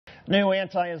New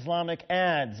anti-Islamic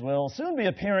ads will soon be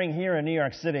appearing here in New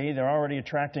York City. They're already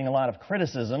attracting a lot of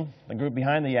criticism. The group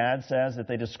behind the ad says that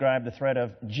they describe the threat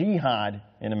of jihad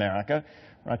in America.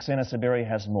 Roxana Saberi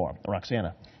has more.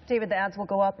 Roxana. David, the ads will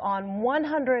go up on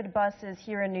 100 buses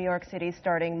here in New York City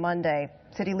starting Monday.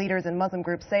 City leaders and Muslim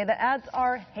groups say the ads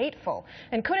are hateful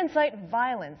and could incite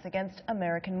violence against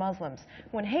American Muslims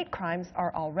when hate crimes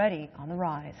are already on the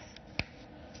rise.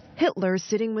 Hitler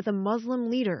sitting with a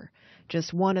Muslim leader.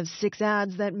 Just one of 6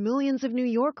 ads that millions of New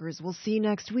Yorkers will see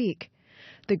next week.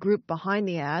 The group behind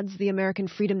the ads, the American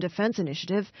Freedom Defense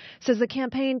Initiative, says the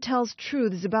campaign tells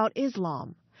truths about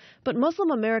Islam. But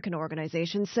Muslim American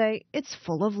organizations say it's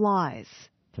full of lies.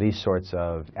 These sorts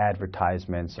of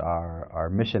advertisements are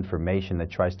misinformation that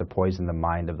tries to poison the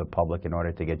mind of the public in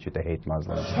order to get you to hate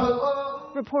Muslims.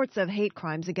 Reports of hate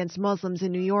crimes against Muslims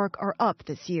in New York are up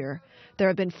this year. There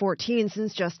have been 14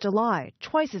 since just July,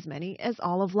 twice as many as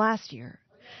all of last year.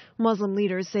 Muslim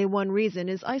leaders say one reason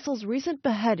is ISIL's recent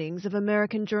beheadings of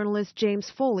American journalists James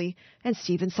Foley and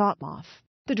Stephen Sotloff.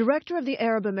 The director of the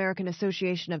Arab American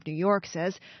Association of New York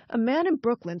says a man in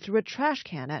Brooklyn threw a trash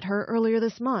can at her earlier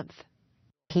this month.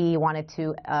 He wanted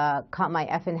to cut my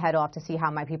effing head off to see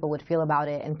how my people would feel about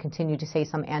it and continue to say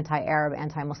some anti-Arab,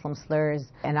 anti-Muslim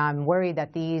slurs. And I'm worried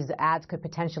that these ads could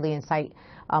potentially incite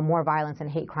more violence and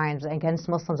hate crimes against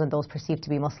Muslims and those perceived to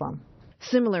be Muslim.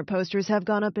 Similar posters have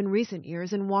gone up in recent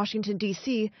years in Washington,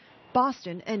 D.C.,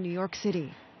 Boston, and New York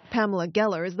City. Pamela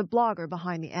Geller is the blogger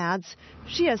behind the ads.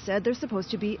 She has said they're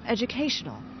supposed to be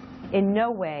educational. In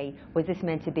no way was this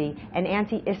meant to be an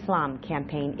anti-Islam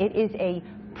campaign. It is a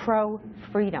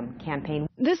pro-freedom campaign.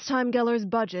 This time Geller's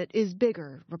budget is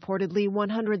bigger, reportedly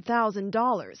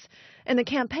 $100,000. And the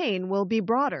campaign will be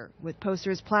broader, with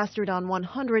posters plastered on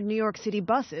 100 New York City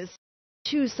buses,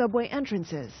 2 subway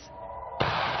entrances.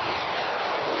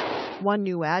 One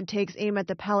new ad takes aim at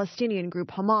the Palestinian group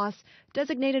Hamas,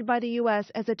 designated by the U.S.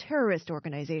 as a terrorist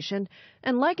organization,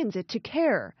 and likens it to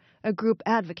CAIR, a group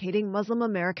advocating Muslim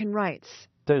American rights.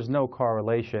 There's no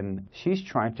correlation. She's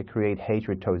trying to create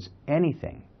hatred towards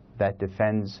anything that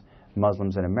defends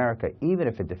Muslims in America, even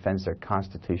if it defends their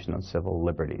constitutional and civil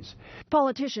liberties.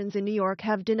 Politicians in New York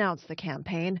have denounced the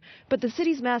campaign, but the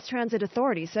city's mass transit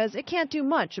authority says it can't do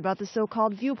much about the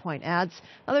so-called viewpoint ads,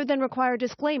 other than require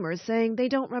disclaimers saying they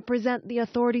don't represent the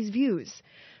authority's views.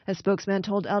 A spokesman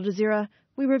told Al Jazeera,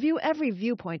 "We review every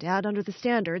viewpoint ad under the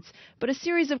standards, but a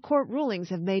series of court rulings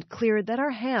have made clear that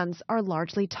our hands are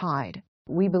largely tied."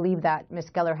 We believe that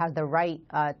Ms. Geller has the right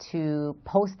to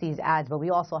post these ads, but we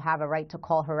also have a right to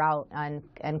call her out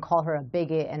and call her a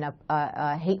bigot and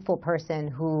a hateful person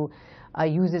who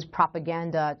uses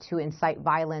propaganda to incite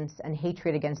violence and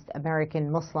hatred against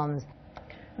American Muslims.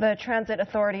 The transit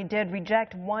authority did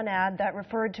reject one ad that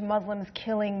referred to Muslims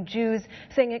killing Jews,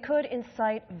 saying it could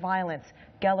incite violence.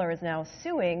 Geller is now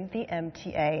suing the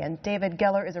MTA. And David,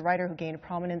 Geller is a writer who gained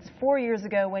prominence 4 years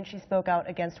ago when she spoke out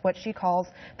against what she calls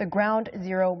the Ground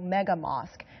Zero mega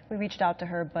mosque. We reached out to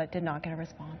her but did not get a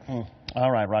response.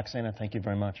 All right, Roxana, thank you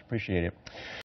very much. Appreciate it.